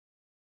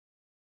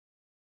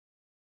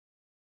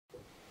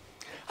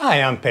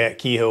Hi, I'm Pat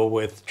Kehoe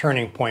with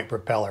Turning Point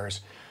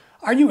Propellers.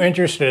 Are you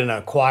interested in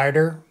a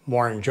quieter,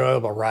 more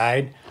enjoyable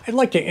ride? I'd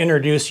like to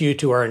introduce you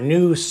to our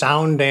new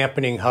Sound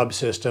Dampening Hub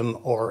system,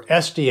 or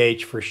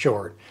SDH for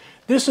short.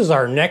 This is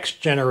our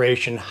next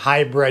generation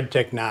hybrid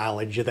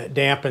technology that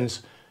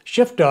dampens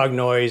shift dog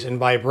noise and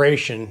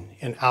vibration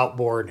in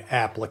outboard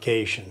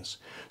applications.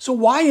 So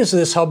why is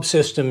this hub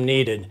system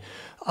needed?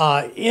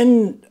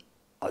 In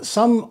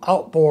some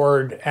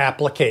outboard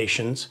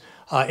applications,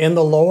 in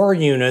the lower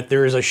unit,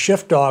 there is a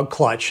shift dog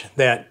clutch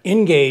that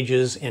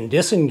engages and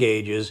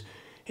disengages,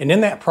 and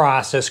in that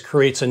process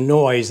creates a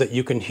noise that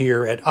you can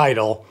hear at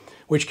idle,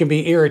 which can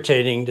be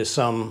irritating to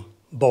some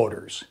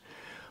boaters.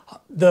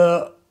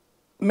 The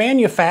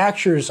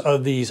manufacturers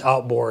of these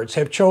outboards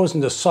have chosen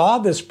to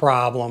solve this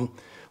problem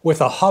with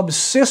a hub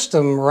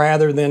system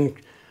rather than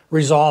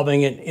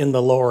resolving it in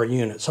the lower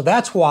unit. So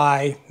that's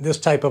why this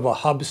type of a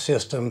hub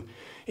system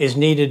is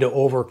needed to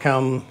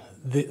overcome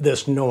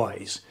this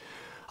noise.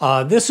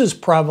 This is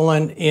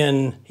prevalent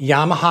in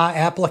Yamaha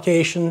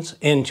applications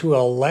and to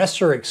a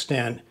lesser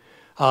extent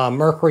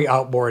Mercury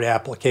outboard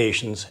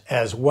applications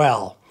as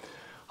well.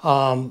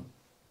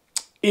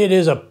 It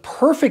is a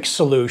perfect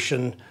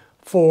solution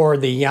for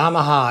the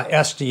Yamaha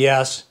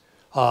SDS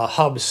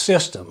hub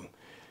system.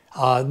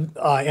 And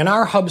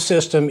our hub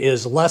system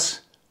is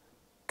less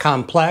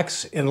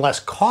complex and less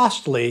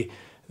costly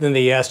than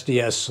the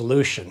SDS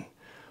solution.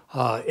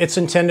 It's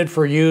intended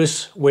for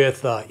use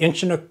with 4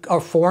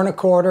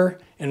 1/4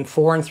 and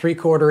 4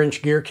 3/4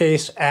 inch gear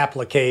case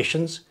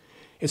applications.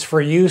 It's for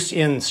use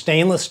in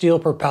stainless steel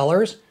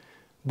propellers,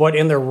 but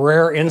in the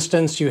rare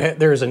instance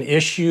there's an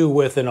issue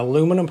with an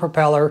aluminum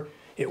propeller,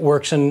 it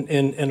works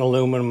in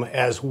aluminum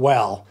as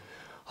well.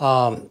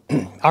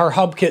 Our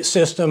hub kit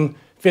system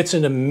fits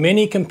into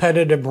many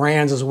competitive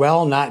brands as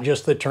well, not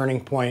just the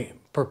Turning Point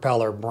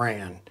propeller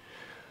brand.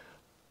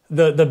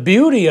 The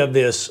beauty of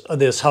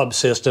this hub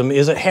system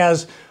is it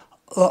has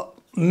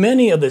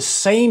many of the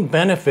same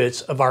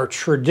benefits of our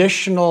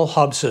traditional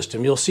hub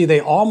system. You'll see they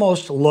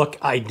almost look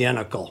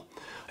identical.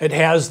 It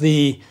has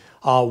the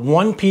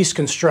one-piece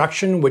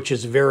construction, which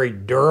is very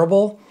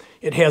durable.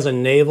 It has a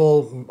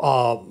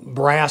naval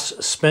brass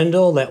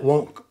spindle that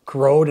won't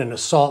corrode in a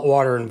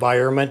saltwater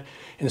environment.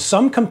 And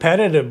some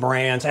competitive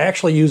brands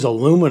actually use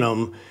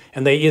aluminum,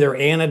 and they either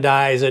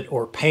anodize it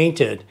or paint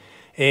it.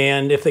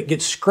 And if it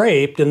gets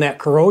scraped and that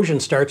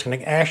corrosion starts, and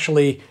it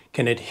actually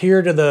can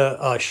adhere to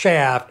the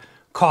shaft,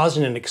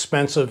 causing an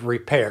expensive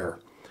repair.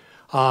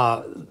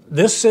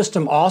 This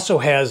system also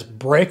has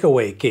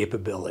breakaway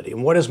capability.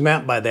 And what is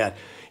meant by that?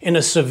 In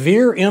a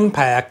severe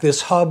impact,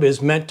 this hub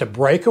is meant to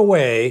break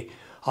away,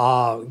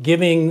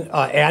 giving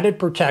added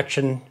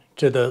protection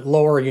to the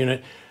lower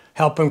unit,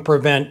 helping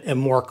prevent a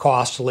more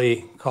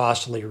costly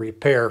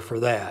repair for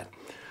that.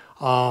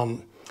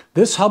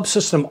 This hub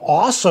system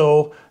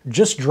also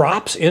just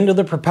drops into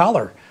the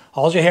propeller.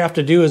 All you have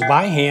to do is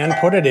by hand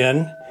put it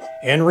in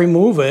and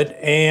remove it,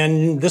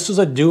 and this is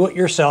a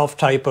do-it-yourself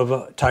type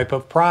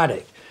of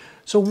product.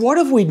 So what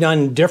have we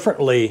done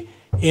differently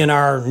in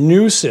our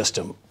new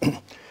system?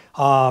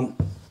 In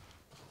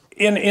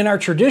our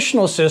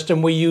traditional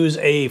system, we use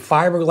a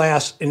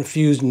fiberglass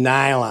infused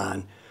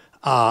nylon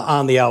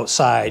on the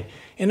outside,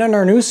 and in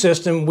our new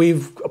system,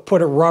 we've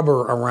put a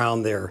rubber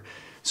around there.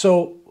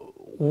 So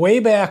way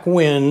back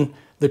when,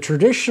 the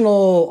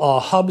traditional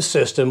hub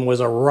system was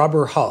a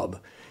rubber hub.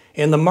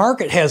 And the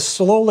market has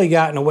slowly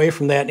gotten away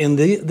from that, and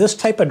this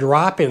type of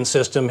drop-in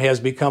system has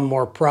become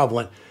more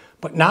prevalent.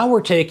 But now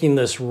we're taking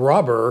this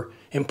rubber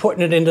and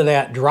putting it into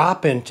that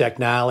drop-in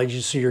technology,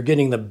 so you're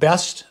getting the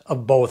best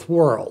of both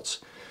worlds.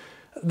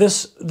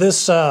 This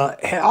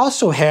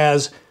also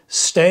has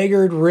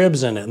staggered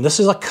ribs in it, and this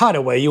is a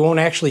cutaway. You won't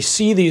actually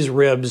see these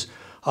ribs.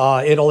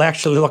 It'll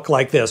actually look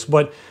like this.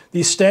 But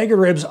these staggered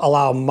ribs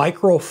allow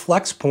micro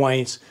flex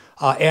points,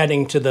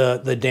 adding to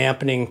the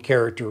dampening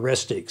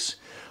characteristics.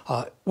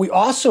 We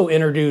also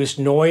introduced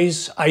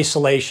noise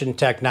isolation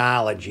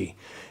technology,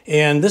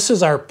 and this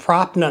is our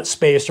prop nut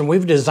spacer, and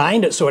we've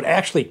designed it so it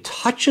actually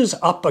touches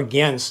up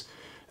against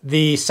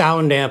the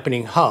sound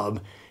dampening hub,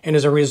 and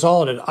as a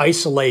result it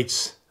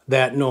isolates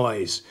that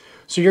noise.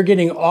 So you're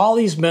getting all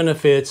these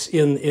benefits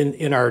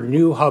in our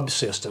new hub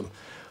system.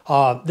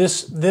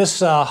 This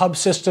hub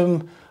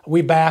system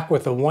we back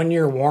with a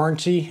 1-year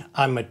warranty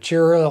on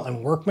material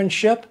and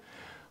workmanship.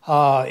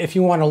 If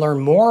you want to learn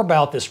more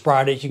about this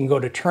product, you can go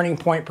to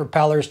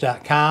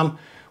turningpointpropellers.com.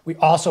 We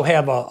also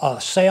have a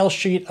sales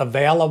sheet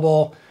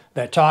available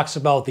that talks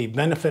about the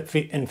benefit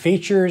and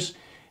features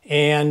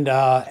and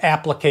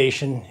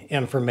application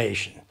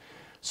information.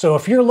 So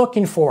if you're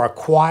looking for a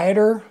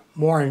quieter,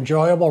 more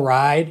enjoyable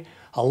ride,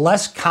 a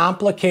less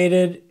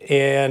complicated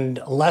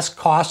and less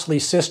costly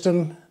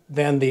system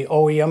than the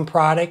OEM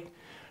product,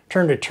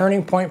 turn to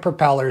Turning Point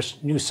Propellers'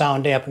 new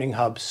sound dampening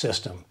hub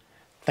system.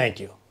 Thank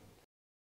you.